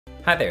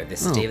Hi there,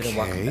 this is David and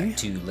welcome back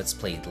to Let's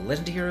Play The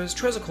Legend of Heroes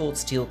Trails of Cold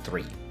Steel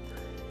 3.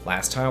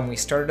 Last time we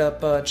started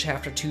up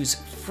Chapter 2's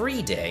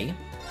free day,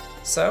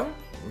 so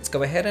let's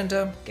go ahead and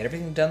get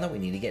everything done that we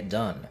need to get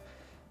done.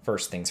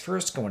 First things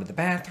first, go into the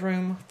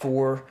bathroom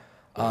for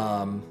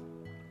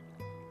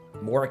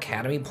more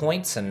academy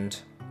points and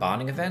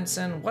bonding events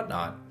and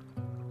whatnot.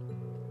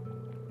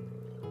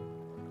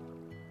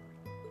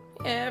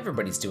 Yeah,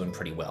 everybody's doing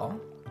pretty well.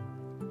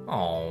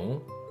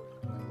 Oh.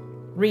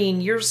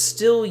 Reen, you're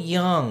still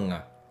young.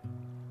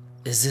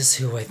 Is this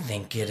who I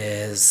think it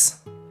is?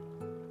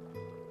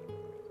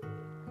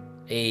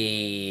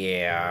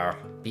 Yeah,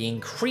 being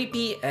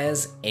creepy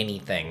as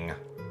anything.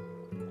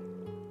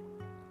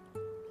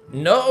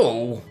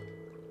 No!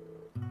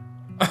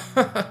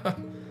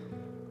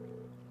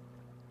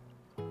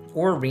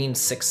 Or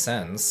Reen's sixth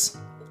sense.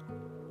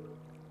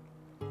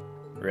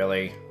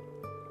 Really?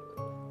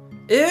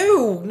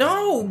 Ew,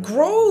 no,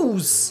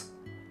 gross!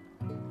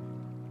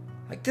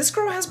 Like, this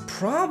girl has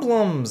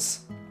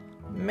problems.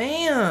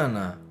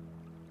 Man.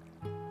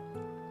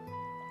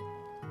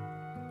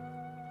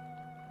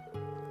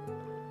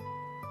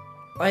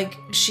 Like,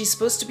 she's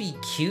supposed to be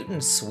cute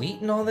and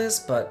sweet and all this,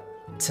 but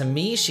to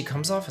me, she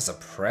comes off as a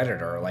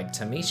predator. Like,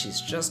 to me,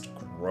 she's just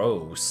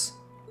gross.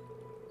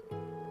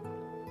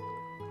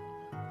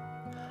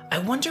 I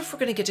wonder if we're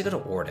gonna get to go to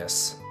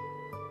Ortis.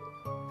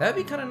 That'd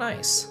be kind of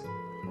nice.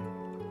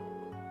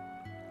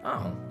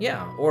 Oh,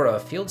 yeah, or a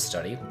field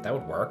study. That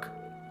would work.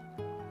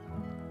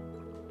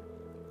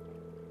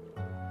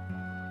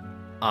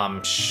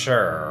 I'm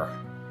sure.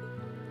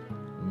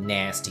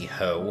 Nasty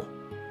hoe.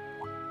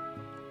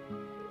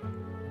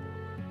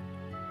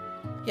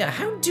 Yeah,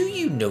 how do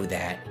you know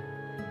that,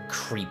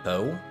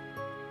 creepo?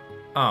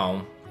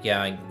 Oh,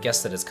 yeah, I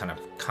guess that is kind of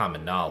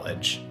common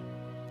knowledge.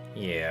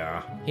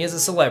 Yeah, he is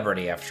a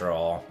celebrity after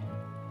all.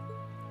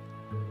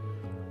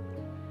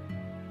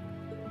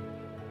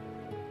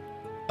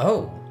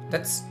 Oh,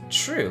 that's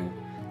true.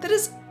 That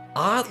is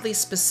oddly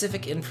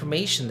specific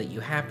information that you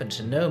happen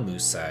to know,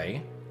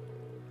 Musei.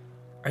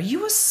 Are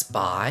you a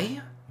spy?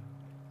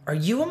 Are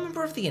you a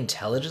member of the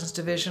intelligence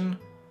division?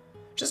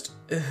 Just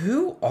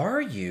who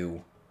are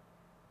you?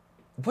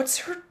 What's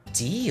her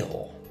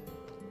deal?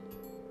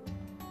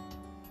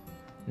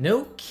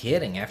 No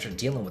kidding, after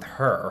dealing with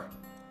her.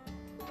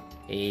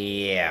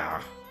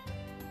 Yeah.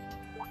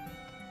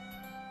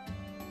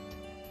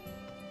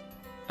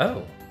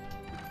 Oh.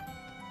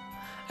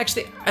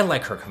 Actually, I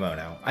like her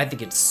kimono. I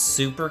think it's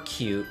super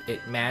cute.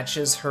 It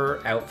matches her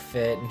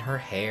outfit and her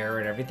hair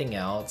and everything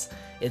else.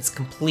 It's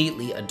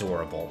completely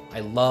adorable.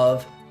 I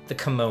love the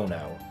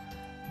kimono,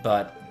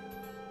 but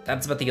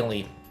that's about the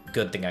only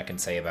good thing I can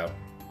say about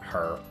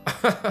her.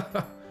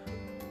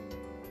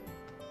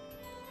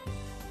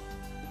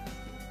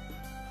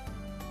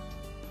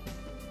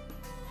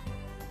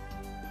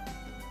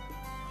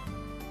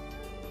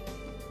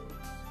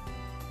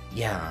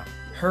 Yeah,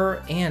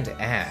 her and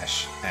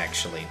Ash,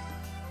 actually.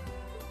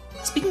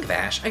 Speaking of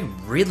Ash, I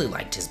really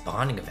liked his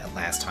bonding event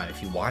last time.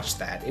 If you watched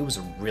that, it was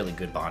a really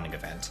good bonding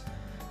event.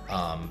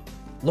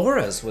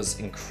 Laura's was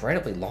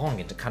incredibly long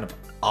and kind of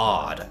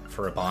odd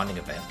for a bonding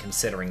event,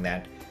 considering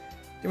that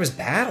there was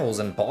battles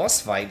and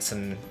boss fights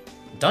and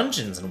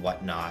dungeons and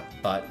whatnot,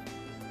 but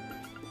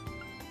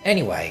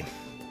anyway,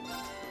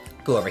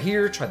 go over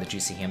here, try the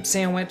juicy ham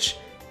sandwich,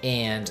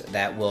 and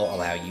that will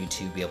allow you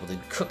to be able to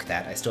cook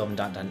that. I still haven't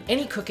done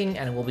any cooking,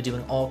 and I will be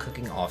doing all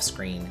cooking off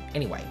screen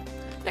anyway.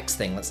 Next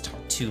thing, let's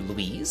talk to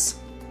Louise.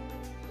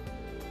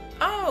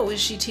 Oh, is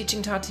she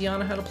teaching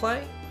Tatiana how to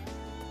play?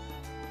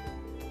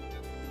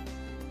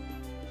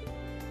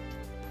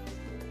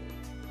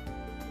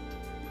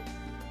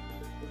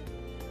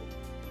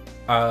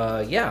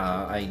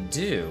 Yeah, I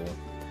do.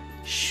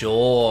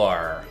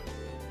 Sure.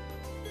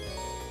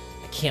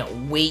 I can't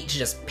wait to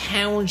just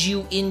pound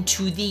you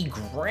into the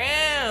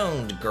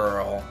ground,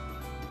 girl.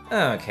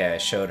 Okay, I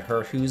showed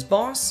her who's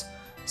boss.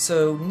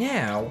 So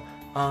now,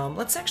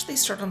 let's actually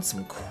start on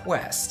some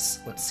quests.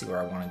 Let's see where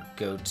I want to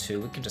go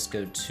to. We can just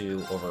go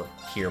to over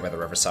here by the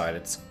riverside.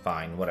 It's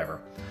fine,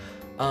 whatever.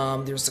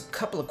 There's a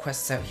couple of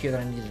quests out here that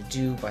I need to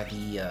do by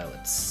the,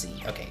 let's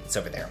see. Okay, it's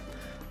over there.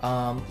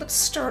 Let's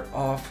start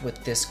off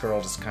with this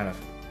girl just kind of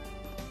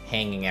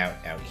hanging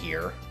out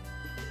here.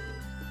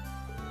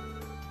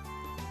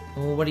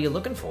 Well, what are you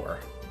looking for?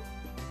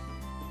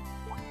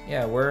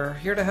 Yeah, we're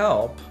here to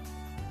help.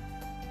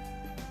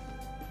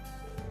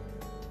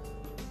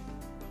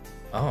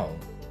 Oh.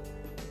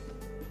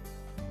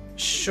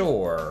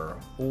 Sure.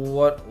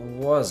 What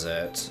was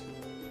it?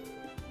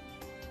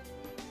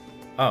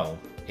 Oh,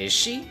 is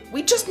she?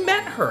 We just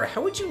met her!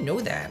 How would you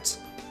know that?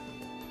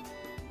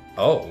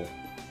 Oh.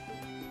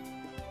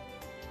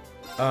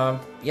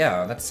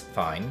 Yeah, that's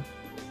fine.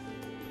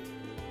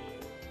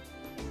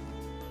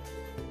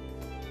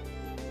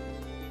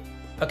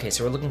 Okay,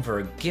 so we're looking for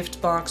a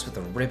gift box with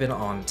a ribbon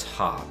on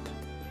top.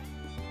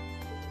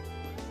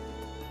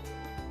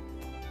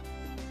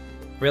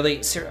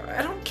 Really? Sir,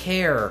 I don't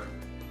care.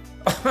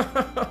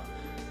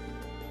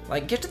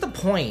 Like, get to the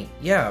point.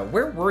 Yeah,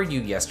 where were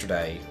you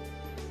yesterday?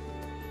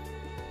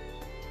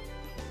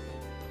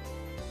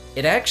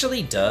 It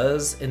actually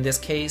does in this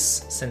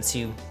case, since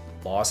you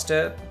lost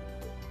it.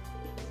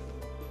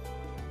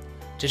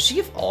 Did she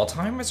have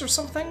Alzheimer's or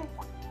something?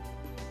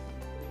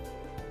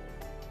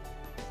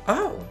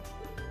 Oh,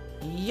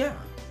 yeah.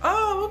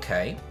 Oh,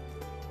 okay.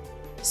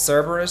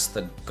 Cerberus,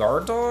 the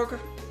guard dog?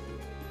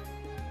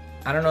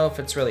 I don't know if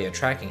it's really a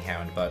tracking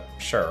hound, but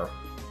sure.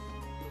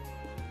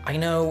 I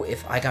know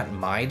if I got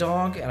my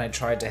dog and I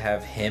tried to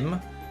have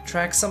him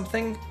track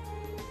something,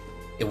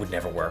 it would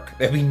never work.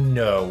 There'd be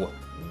no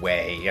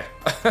way.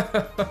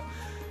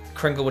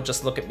 Kringle would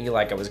just look at me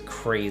like I was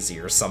crazy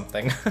or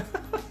something.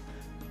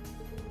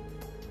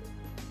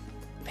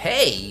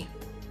 Hey!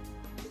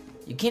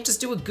 You can't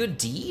just do a good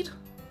deed?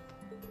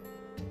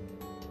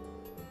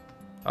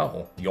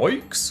 Oh,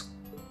 yikes.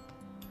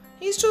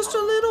 He's just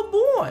a little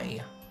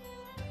boy.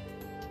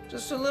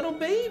 Just a little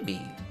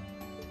baby.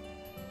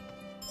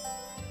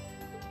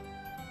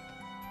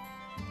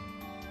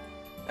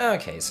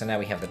 Okay, so now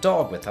we have the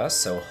dog with us,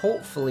 so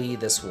hopefully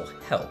this will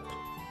help.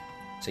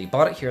 So you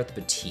bought it here at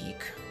the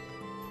boutique.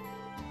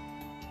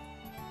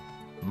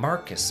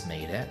 Marcus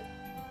made it.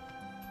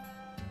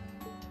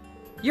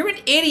 You're an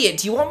idiot!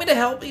 Do you want me to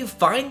help you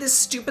find this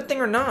stupid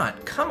thing or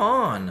not? Come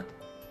on!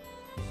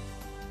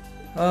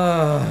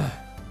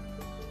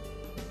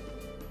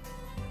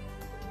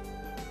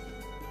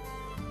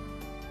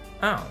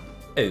 Oh,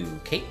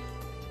 okay.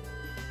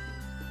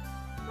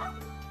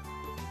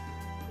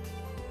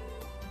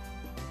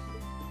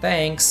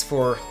 Thanks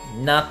for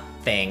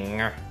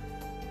nothing.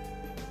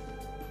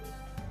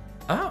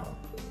 Oh.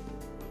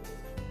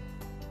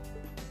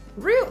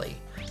 Really?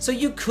 So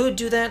you could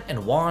do that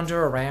and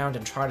wander around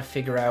and try to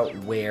figure out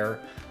where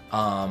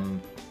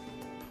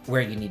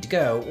you need to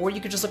go, or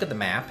you could just look at the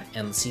map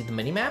and see the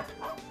mini-map.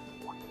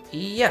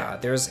 Yeah,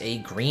 there's a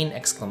green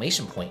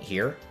exclamation point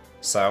here,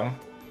 so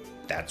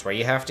that's where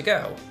you have to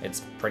go.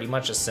 It's pretty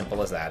much as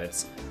simple as that.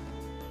 It's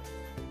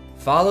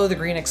follow the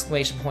green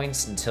exclamation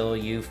points until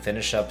you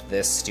finish up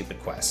this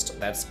stupid quest.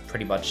 That's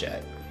pretty much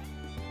it.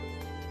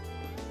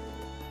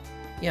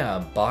 Yeah, a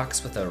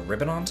box with a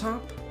ribbon on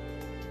top?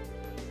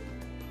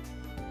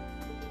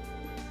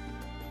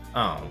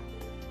 Oh.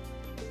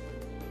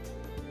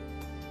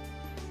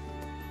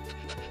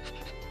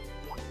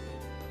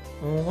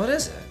 What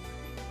is it?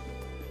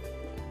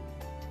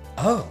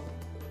 Oh,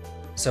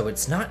 so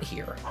it's not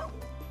here.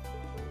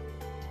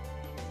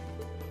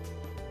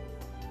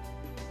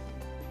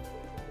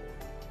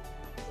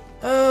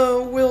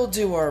 Oh, we'll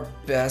do our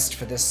best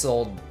for this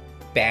old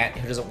bat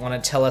who doesn't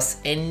want to tell us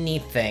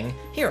anything.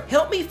 Here,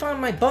 help me find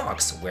my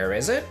box. Where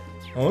is it?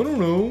 I don't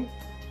know.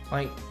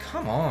 Like,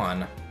 come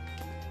on.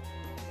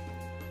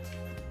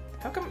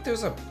 How come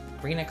there's a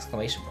green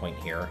exclamation point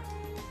here?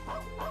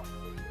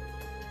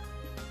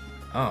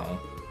 Oh.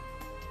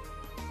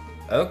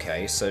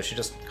 Okay, so she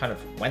just kind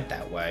of went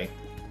that way.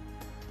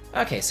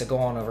 Okay, so go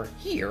on over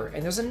here,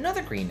 and there's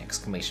another green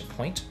exclamation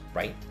point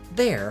right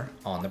there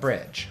on the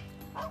bridge.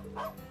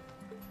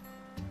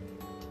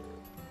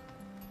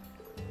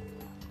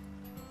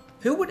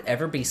 Who would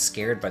ever be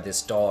scared by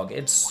this dog?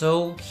 It's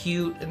so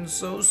cute and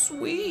so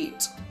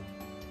sweet.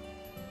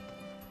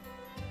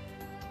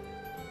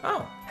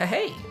 Oh,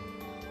 hey.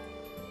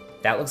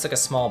 That looks like a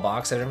small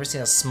box. I've never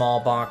seen a small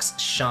box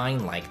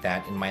shine like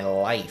that in my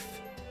life.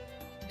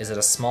 Is it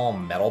a small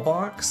metal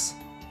box?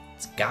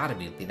 It's gotta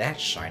be that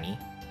shiny.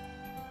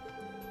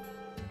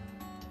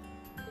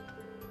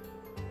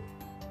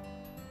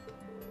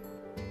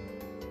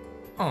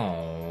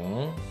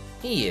 Oh,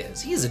 he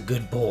is. He's a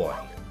good boy.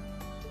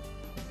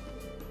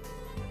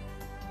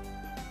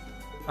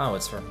 Oh,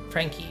 it's for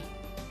Frankie.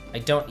 I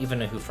don't even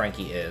know who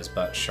Frankie is,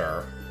 but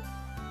sure.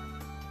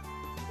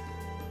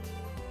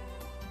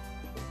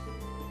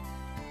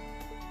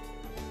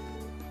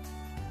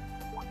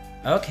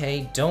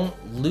 Okay,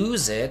 don't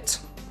lose it.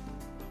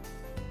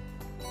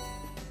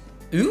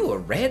 Ooh, a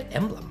red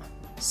emblem.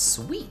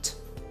 Sweet.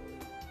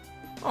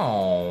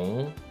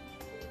 Oh.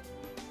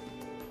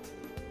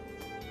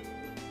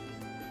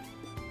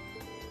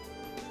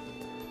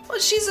 Well,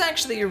 she's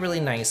actually a really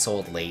nice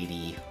old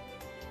lady.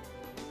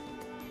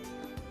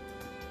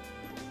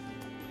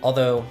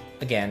 Although,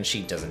 again,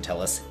 she doesn't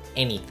tell us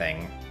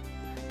anything.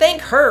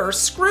 Thank her!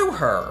 Screw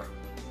her!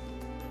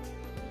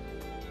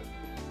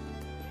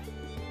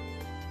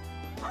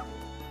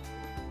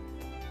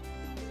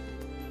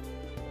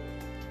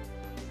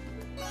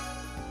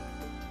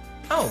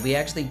 Oh, we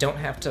actually don't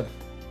have to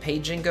pay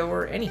Jingo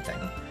or anything.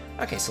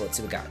 Okay, so let's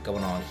see what we got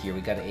going on here.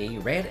 We got a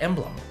red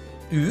emblem.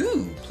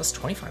 Ooh, plus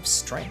 25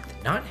 strength.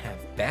 Not half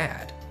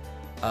bad.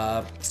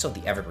 Still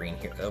the evergreen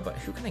here, though, but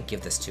who can I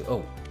give this to?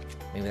 Oh,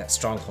 maybe that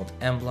stronghold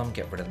emblem.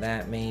 Get rid of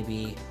that,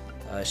 maybe.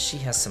 She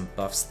has some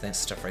buffs, that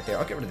stuff right there.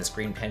 I'll get rid of this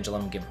green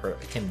pendulum, give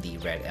him the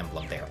red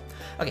emblem there.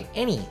 Okay,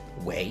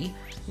 anyway,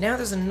 now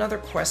there's another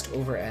quest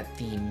over at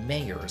the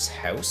mayor's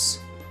house,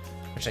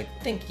 which I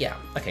think, yeah,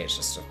 okay, it's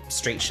just a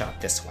straight shot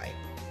this way.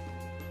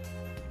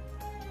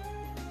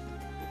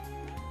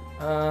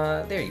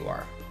 There you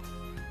are.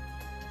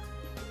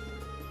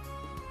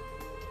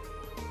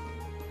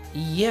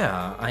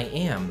 Yeah, I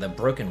am the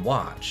broken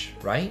watch,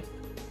 right?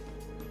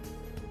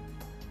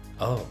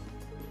 Oh.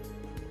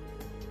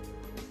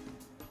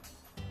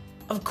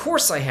 Of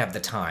course I have the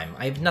time.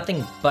 I have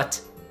nothing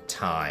but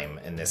time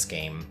in this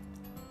game.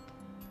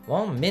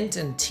 Well, Mint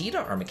and Tita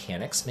are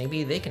mechanics.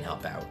 Maybe they can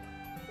help out.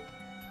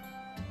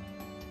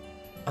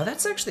 Oh,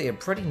 that's actually a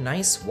pretty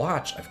nice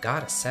watch, I've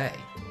gotta say.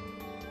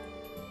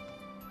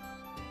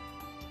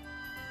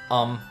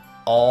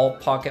 All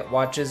pocket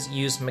watches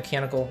use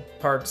mechanical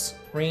parts,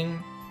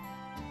 Reen?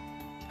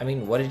 I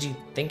mean, what did you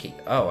think he...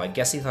 Oh, I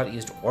guess he thought it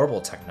used orbital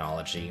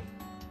technology.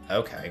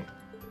 Okay.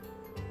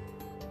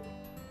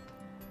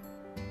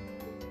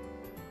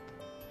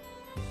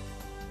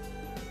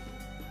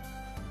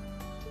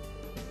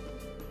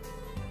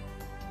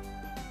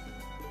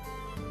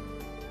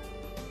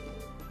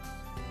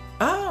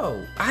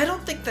 Oh, I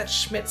don't think that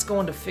Schmidt's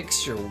going to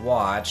fix your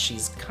watch.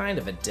 He's kind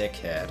of a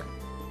dickhead.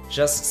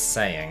 Just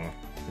saying.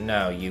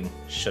 No, you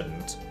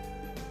shouldn't.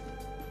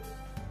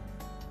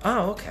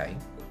 Oh, okay.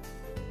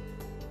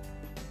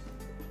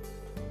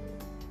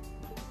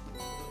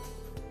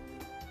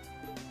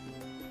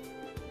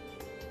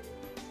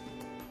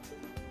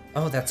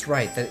 Oh, that's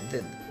right.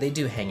 They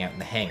do hang out in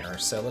the hangar,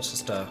 so let's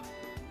just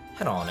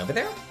head on over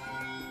there.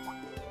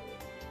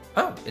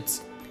 Oh,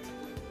 it's...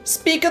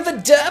 Speak of the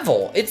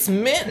devil! It's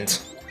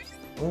Mint!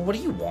 What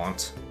do you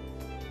want?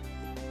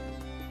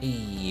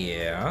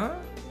 Yeah?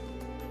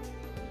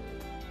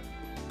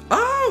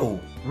 Oh!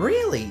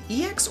 Really?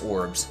 EX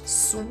orbs?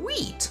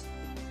 Sweet!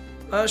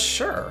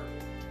 Sure.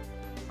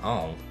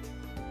 Oh.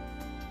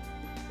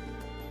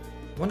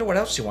 Wonder what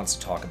else she wants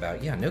to talk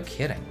about. Yeah, no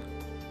kidding.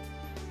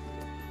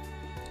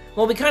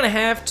 Well, we kind of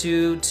have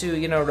to,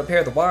 you know,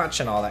 repair the watch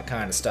and all that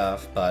kind of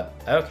stuff, but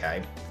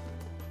okay.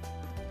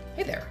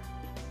 Hey there.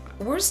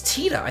 Where's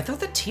Tita? I thought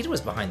that Tita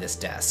was behind this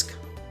desk.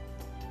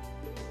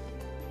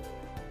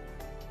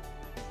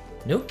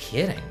 No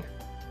kidding.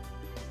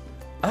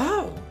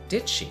 Oh,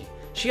 did she?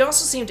 She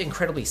also seemed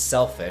incredibly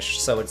selfish,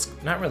 so it's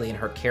not really in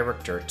her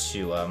character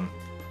to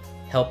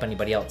help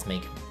anybody else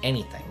make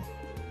anything.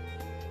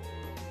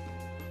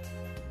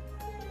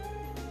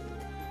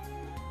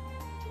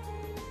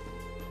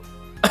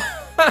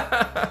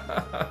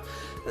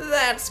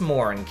 That's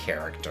more in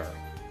character.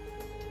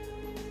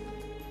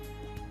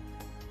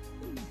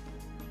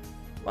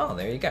 Well,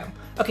 there you go.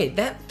 Okay,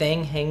 that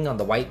thing hanging on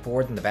the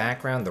whiteboard in the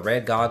background, the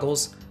red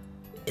goggles,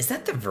 is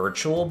that the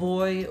Virtual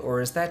Boy,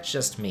 or is that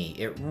just me?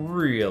 It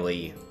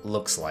really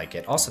looks like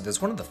it. Also,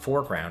 there's one in the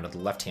foreground of the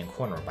left-hand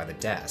corner by the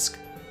desk.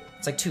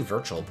 It's like two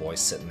Virtual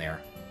Boys sitting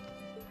there.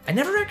 I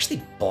never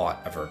actually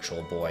bought a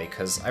Virtual Boy,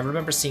 because I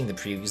remember seeing the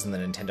previews in the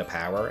Nintendo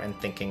Power and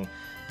thinking,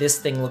 this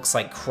thing looks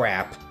like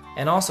crap,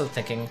 and also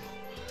thinking,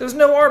 there's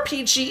no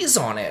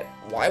RPGs on it.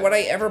 Why would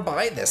I ever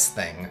buy this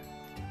thing?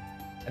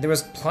 And there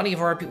was plenty of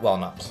RPGs, well,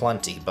 not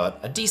plenty, but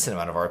a decent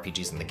amount of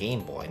RPGs in the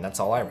Game Boy, and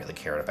that's all I really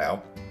cared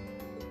about.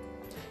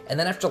 And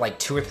then after like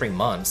 2 or 3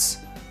 months,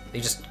 they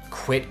just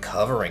quit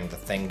covering the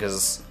thing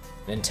because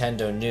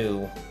Nintendo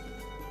knew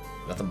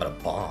nothing but a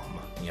bomb,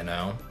 you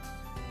know?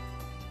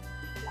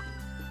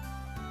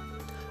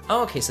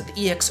 Oh, okay, so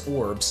the EX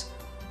orbs,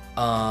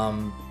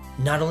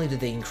 not only do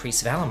they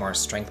increase Valamar's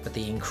strength, but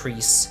they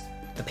increase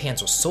the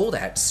Panzer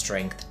Soldat's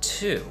strength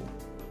too.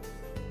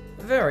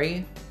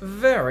 Very,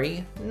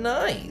 very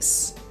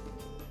nice.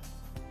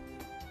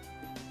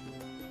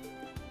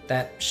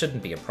 That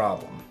shouldn't be a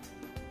problem.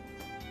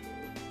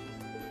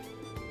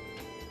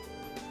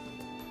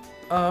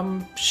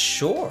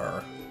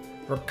 Sure.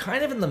 We're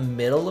kind of in the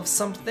middle of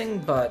something,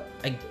 but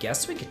I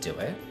guess we could do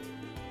it.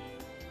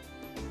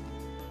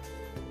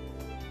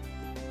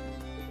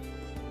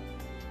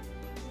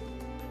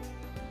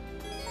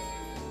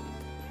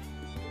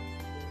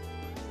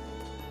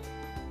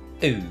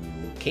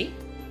 Okay.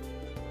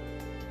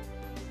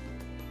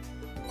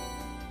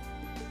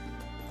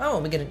 Oh,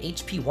 we get an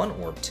HP1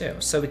 orb too,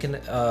 so we can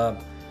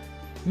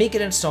make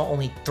it install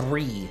only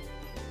 3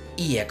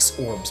 EX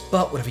orbs,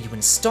 but whenever you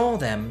install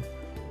them,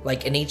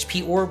 like an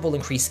HP orb will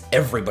increase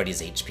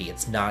everybody's HP,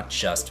 it's not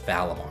just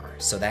Valimar,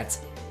 so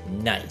that's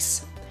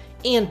nice.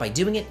 And by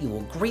doing it, you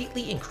will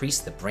greatly increase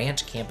the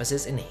branch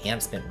campus's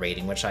enhancement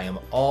rating, which I am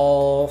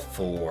all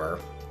for.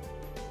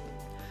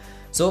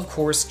 So of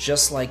course,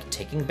 just like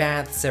taking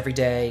baths every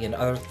day and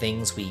other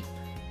things, we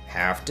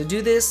have to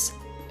do this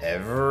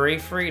every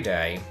free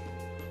day.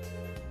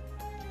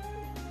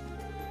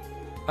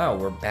 Oh,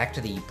 we're back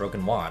to the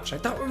broken watch. I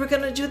thought we were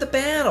gonna do the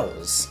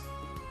battles.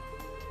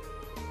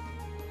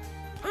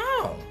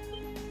 Oh.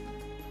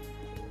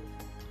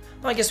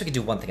 Well, I guess we could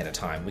do one thing at a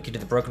time. We could do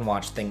the broken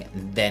watch thing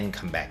and then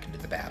come back into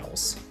the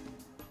battles.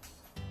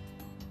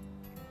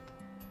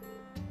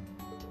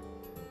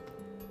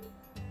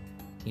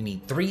 You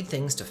need 3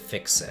 things to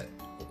fix it.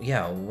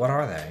 Yeah, what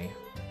are they?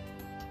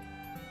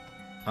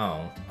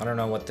 Oh, I don't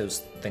know what those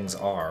things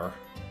are.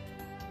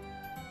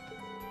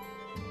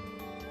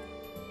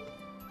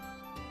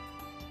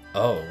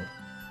 Oh.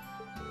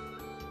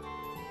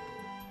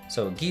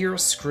 So, gear,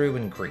 screw,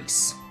 and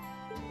grease.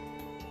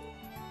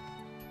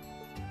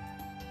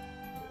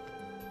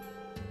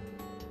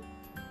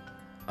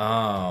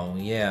 Oh,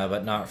 yeah,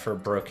 but not for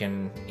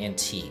broken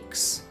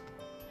antiques.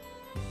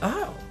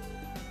 Oh,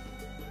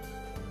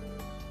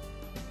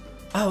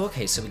 Oh,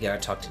 okay, so we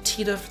gotta talk to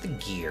Tita for the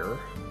gear.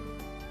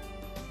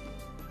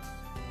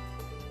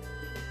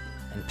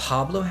 And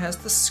Pablo has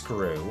the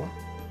screw.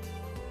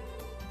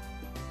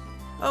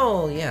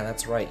 Oh, yeah,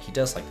 that's right. He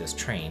does like those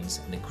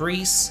trains. And the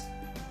grease.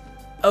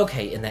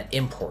 Okay, in that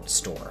import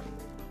store.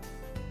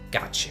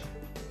 Got you.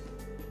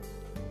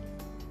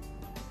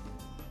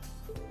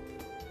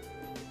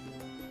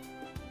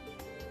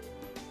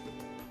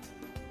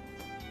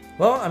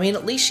 Well, I mean,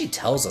 at least she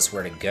tells us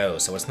where to go,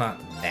 so it's not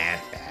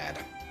that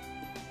bad.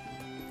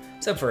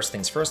 So first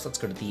things first, let's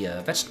go to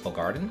the vegetable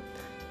garden.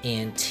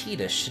 And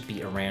Tita should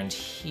be around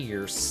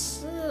here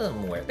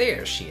somewhere.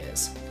 There she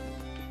is.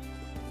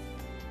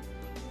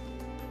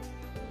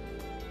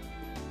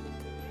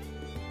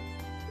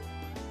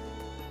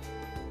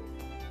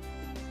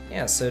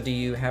 Yeah, so do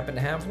you happen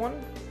to have one?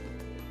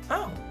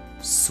 Oh,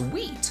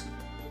 sweet.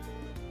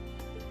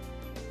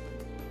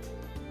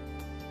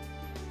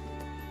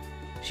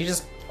 She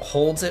just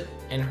holds it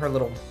in her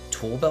little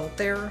tool belt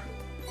there?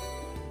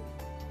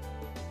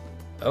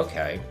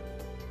 Okay.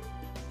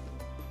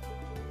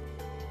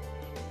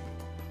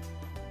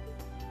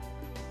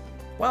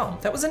 Wow,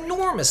 that was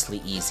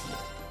enormously easy.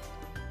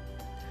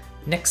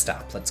 Next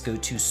up, let's go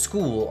to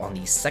school on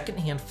the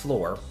second-hand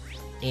floor.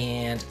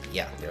 And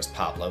yeah, there's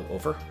Pablo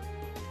over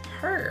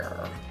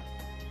her.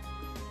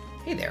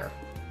 Hey there.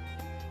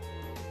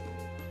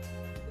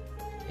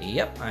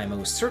 Yep, I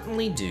most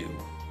certainly do.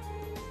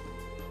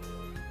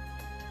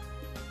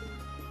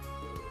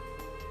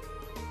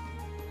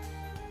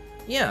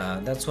 Yeah,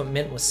 that's what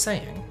Mint was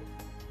saying.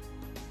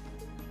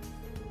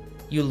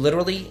 You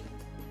literally...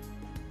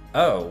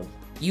 Oh.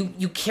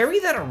 You carry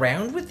that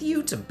around with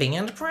you to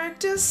band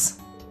practice?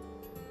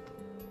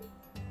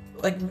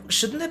 Like,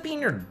 shouldn't that be in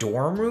your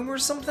dorm room or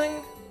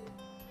something?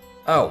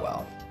 Oh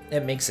well,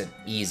 it makes it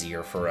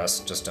easier for us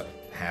just to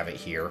have it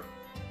here.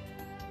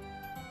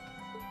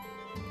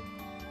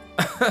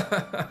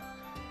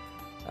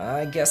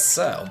 I guess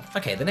so.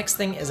 Okay, the next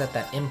thing is at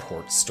that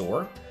import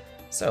store.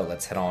 So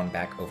let's head on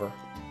back over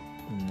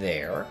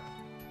there.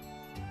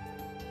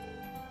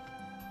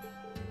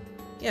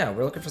 Yeah,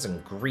 we're looking for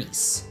some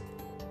grease.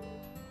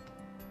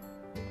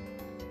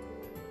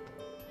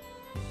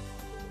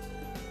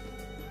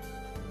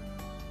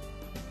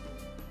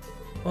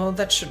 Well,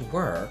 that should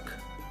work.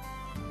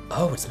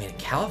 Oh, it's made in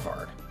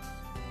Calvard.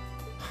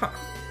 Huh.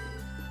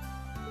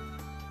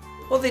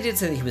 Well, they did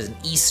say that he was an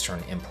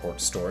Eastern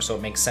import store, so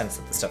it makes sense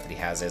that the stuff that he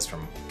has is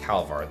from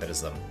Calvard, that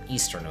is the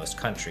easternmost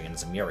country in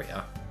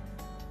Zemuria.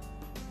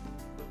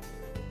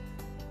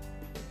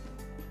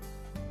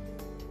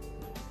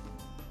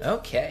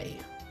 Okay.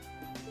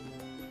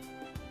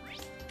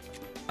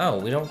 Oh,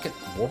 we don't get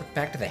warped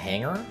back to the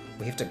hangar?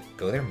 We have to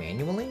go there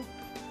manually?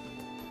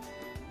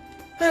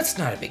 That's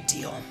not a big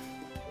deal.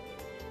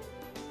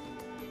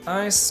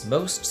 I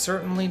most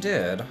certainly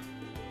did.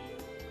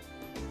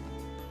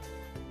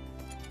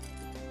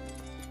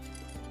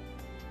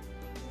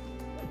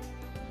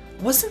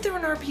 Wasn't there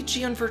an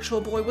RPG on Virtual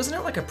Boy? Wasn't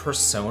it like a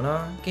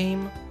Persona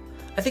game?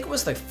 I think it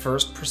was the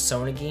first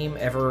Persona game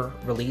ever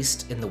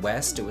released in the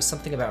West. It was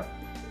something about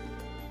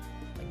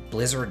like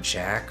Blizzard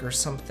Jack or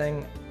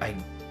something. I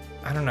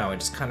don't know, I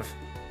just kind of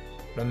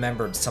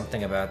remembered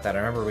something about that. I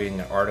remember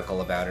reading an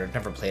article about it. I've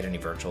never played any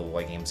Virtual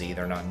Boy games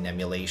either, not in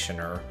emulation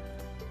or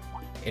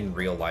in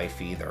real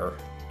life either.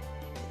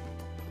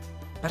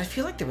 But I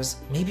feel like there was,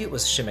 maybe it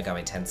was Shin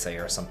Megami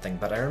Tensei or something,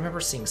 but I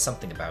remember seeing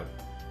something about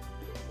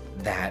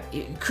that.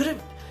 It could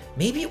have,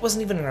 maybe it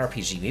wasn't even an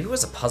RPG, maybe it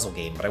was a puzzle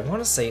game, but I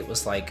want to say it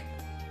was like,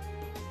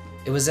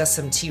 it was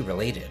SMT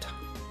related.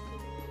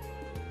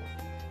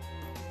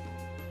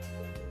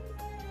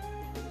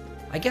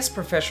 I guess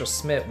Professor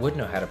Smith would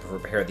know how to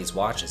repair these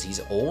watches. He's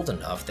old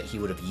enough that he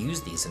would have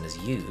used these in his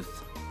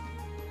youth.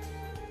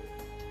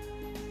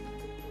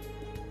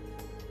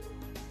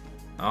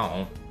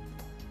 Oh.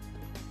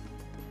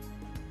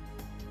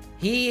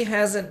 He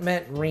hasn't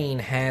met Reen,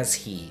 has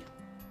he?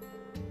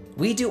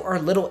 We do our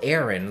little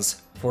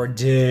errands for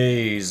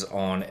days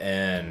on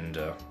end.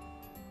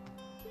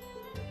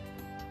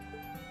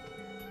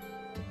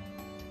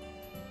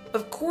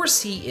 Of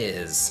course he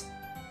is.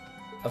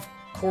 Of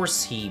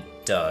course he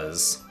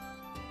does.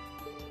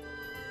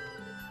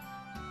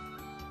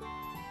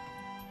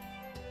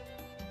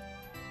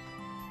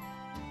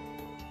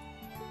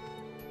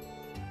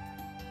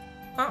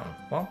 Oh,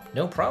 well,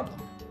 no problem.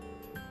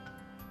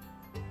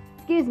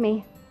 Excuse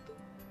me.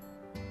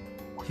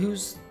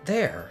 Who's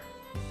there?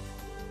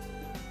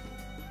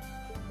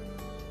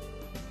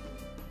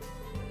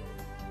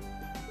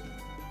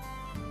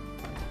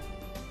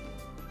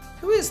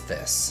 Who is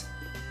this?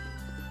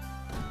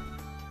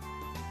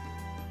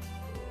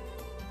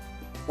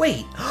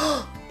 Wait,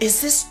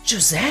 is this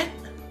Josette?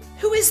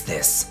 Who is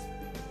this?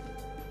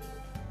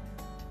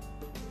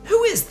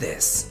 Who is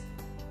this?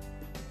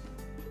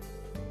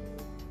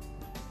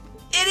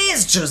 It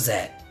is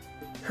Josette!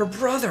 Her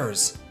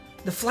brothers!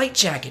 The flight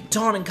jacket,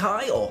 Dawn and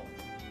Kyle!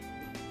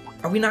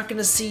 Are we not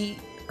gonna see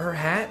her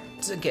hat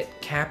to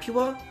get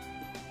Capua?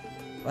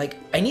 Like,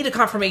 I need a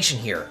confirmation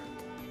here.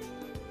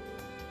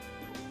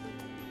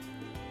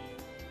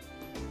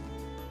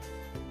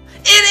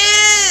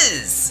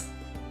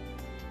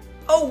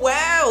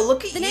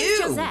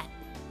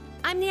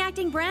 the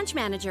acting branch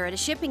manager at a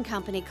shipping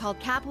company called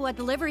Capua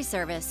Delivery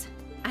Service.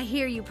 I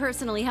hear you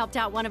personally helped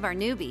out one of our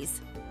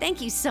newbies.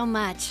 Thank you so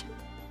much.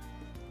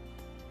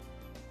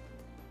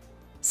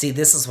 See,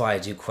 this is why I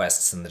do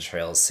quests in the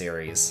Trails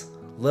series.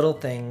 Little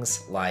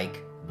things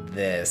like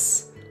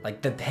this.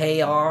 Like the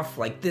payoff,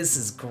 like this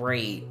is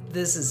great.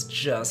 This is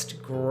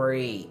just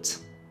great.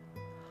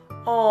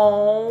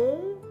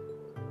 Oh.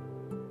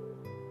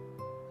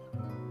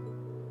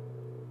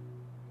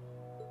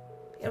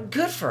 You know,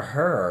 good for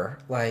her.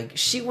 Like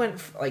she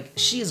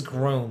has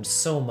grown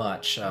so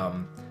much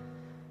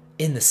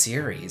in the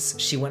series.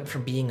 She went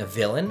from being a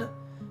villain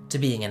to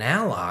being an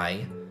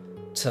ally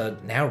to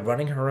now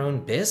running her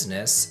own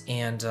business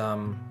and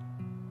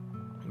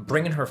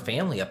bringing her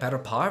family up out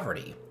of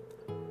poverty.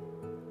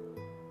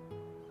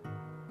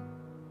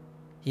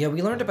 Yeah,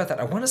 we learned about that,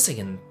 I want to say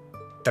in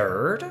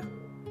 3rd?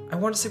 I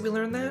want to say we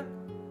learned that?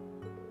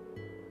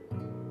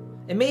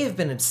 It may have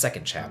been in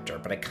 2nd chapter,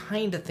 but I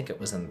kind of think it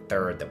was in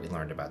 3rd that we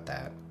learned about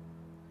that.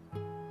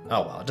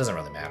 Oh well, it doesn't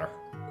really matter.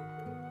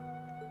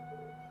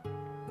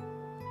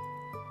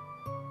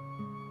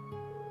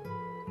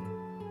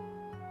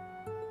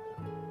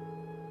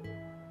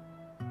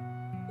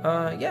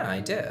 Yeah,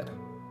 I did.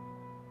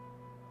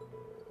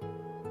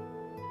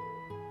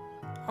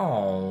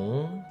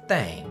 Oh,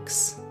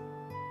 thanks.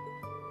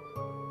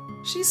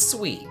 She's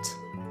sweet.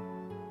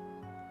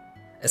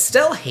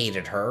 Estelle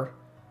hated her,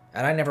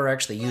 and I never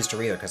actually used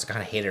her either because I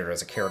kind of hated her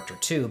as a character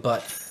too,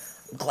 but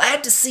I'm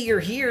glad to see her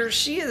here.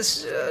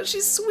 She's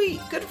sweet.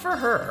 Good for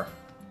her.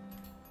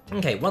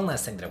 Okay, one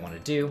last thing that I want to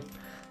do.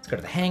 Let's go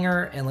to the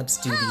hangar, and let's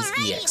do these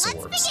EX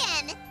orbs.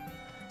 Begin.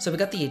 So we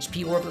got the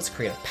HP orb. Let's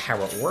create a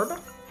power orb.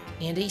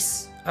 And a...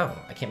 Oh,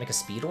 I can't make a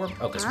speed orb?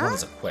 Oh, because one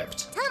is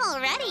equipped.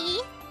 Tunnel ready.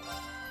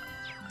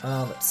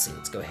 Let's see.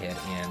 Let's go ahead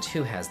and...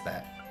 Who has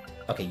that?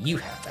 Okay, you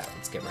have that.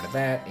 Let's get rid of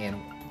that.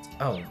 And...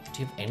 Oh, do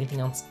you have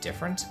anything else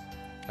different?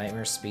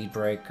 Nightmare Speed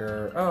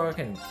Breaker. Oh, I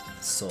can...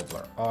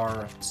 Silver R.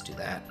 Let's do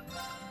that.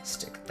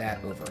 Stick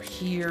that over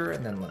here.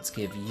 And then let's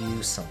give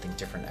you something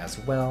different as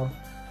well.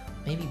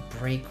 Maybe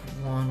Break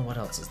 1. What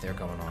else is there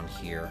going on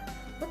here?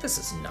 But this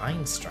is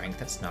 9 strength.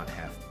 That's not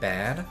half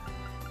bad.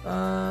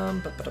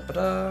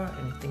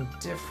 Anything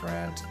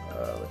different?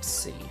 Let's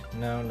see.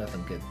 No,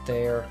 nothing good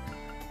there.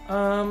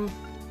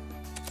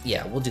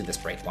 Yeah, we'll do this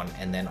Break 1,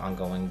 and then I'm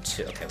going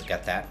to... Okay, we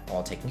got that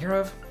all taken care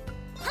of.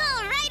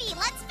 Alrighty,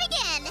 let's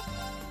begin.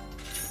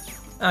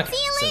 Okay,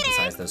 See you later.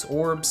 synthesize those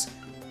orbs,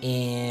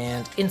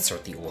 and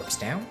insert the orbs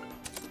down.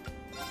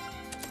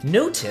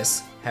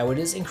 Notice how it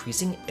is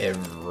increasing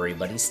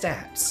everybody's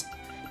stats.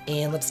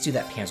 And let's do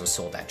that Panzer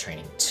Soldat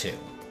training too.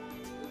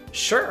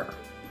 Sure.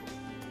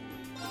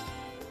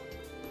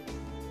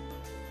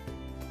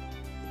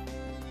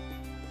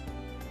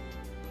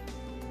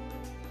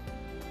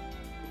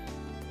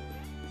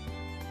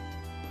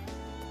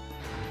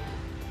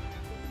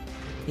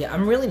 Yeah,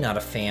 I'm really not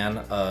a fan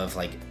of,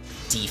 like,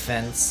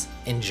 defense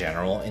in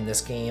general in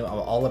this game. I'm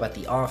all about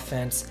the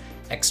offense,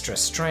 extra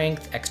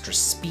strength, extra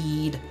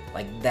speed.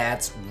 Like,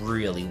 that's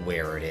really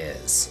where it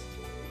is.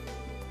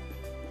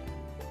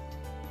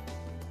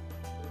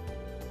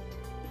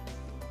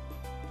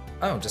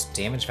 Oh, just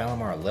damage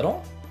Valimar a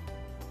little?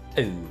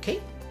 Okay.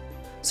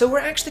 So we're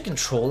actually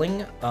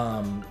controlling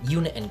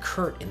Yuna and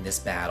Kurt in this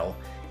battle,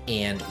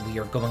 and we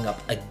are going up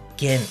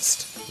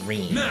against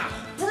Rean. Now,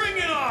 bring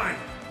it on!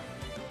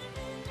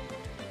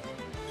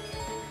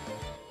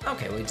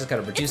 Okay, well, we just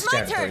gotta reduce it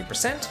down to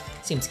 30%.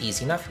 Seems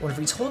easy enough.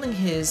 Whenever he's holding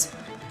his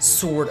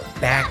sword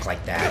back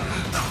like that,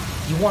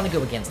 you want to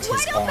go against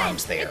his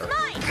arms there.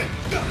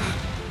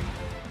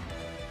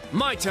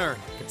 My turn.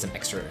 Get some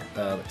extra,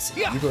 let's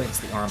see, you go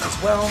against the arms as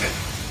well.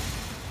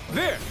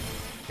 There.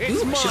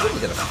 It's Ooh, I should be able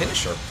mine. to get a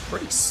finisher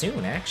pretty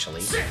soon,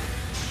 actually.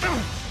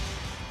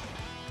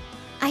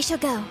 I shall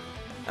go.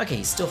 Okay,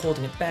 he's still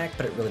holding it back,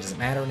 but it really doesn't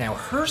matter. Now,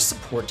 her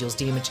support deals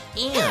damage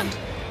and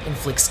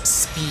inflicts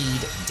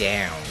speed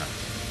down.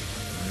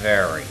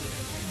 Very,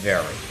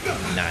 very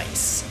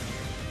nice.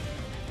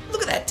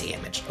 Look at that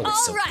damage. Oh,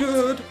 it's so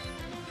good.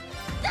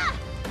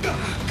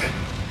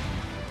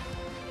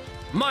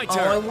 My Oh, I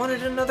turn.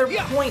 wanted another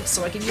point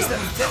so I could use that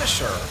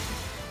finisher.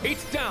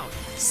 It's down.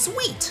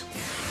 Sweet.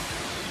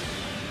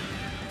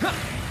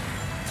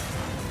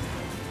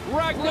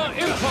 Ragnar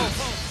Impulse.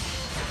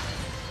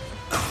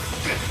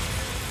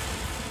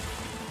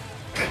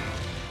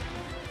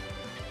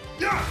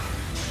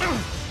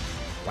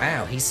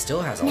 Wow, he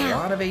still has a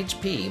lot of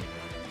HP.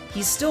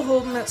 He's still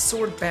holding that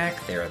sword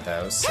back there,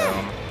 though, so...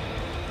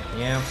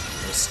 Yeah,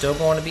 we're still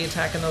going to be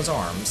attacking those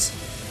arms.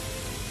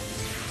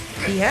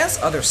 He has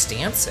other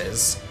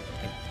stances.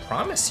 I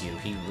promise you,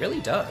 he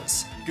really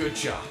does. Good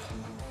job.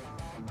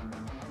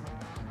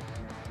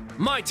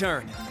 My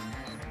turn.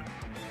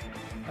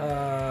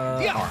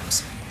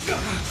 Arms.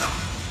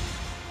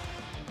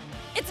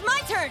 It's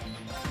my turn!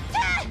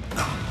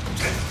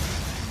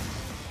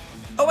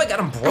 Oh, I got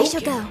him broken. I shall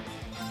go.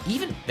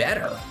 Even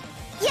better.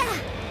 Yeah!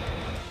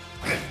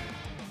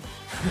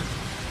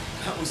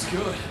 That was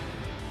good.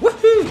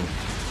 Woohoo!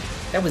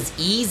 That was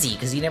easy,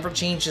 because he never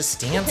changed his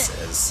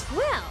stances.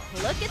 Well,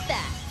 look at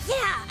that.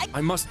 Yeah, I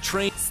must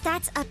train.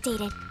 Stats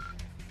updated.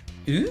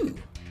 Ooh.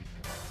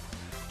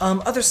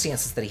 Other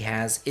stances that he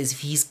has is if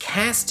he's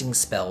casting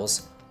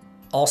spells,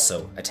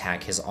 also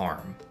attack his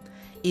arm.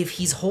 If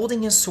he's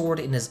holding his sword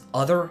in his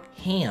other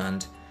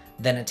hand,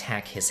 then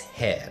attack his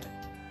head.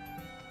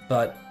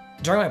 But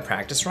during my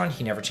practice run,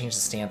 he never changed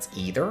his stance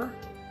either.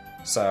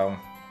 So,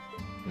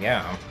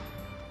 yeah.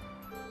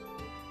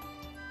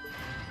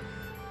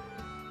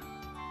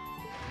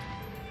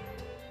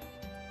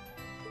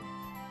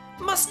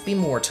 Must be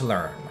more to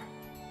learn.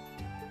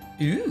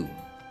 Ooh,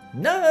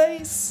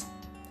 nice!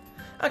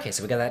 Okay,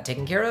 so we got that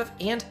taken care of,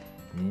 and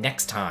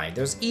next time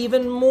there's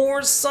even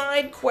more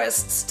side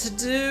quests to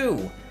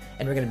do.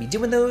 And we're going to be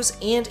doing those,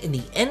 and in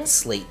the end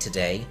slate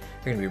today,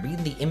 we're going to be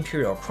reading the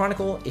Imperial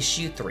Chronicle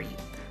Issue 3.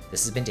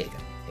 This has been David.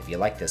 If you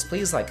like this,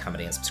 please like,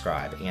 comment, and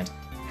subscribe, and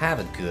have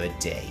a good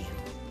day.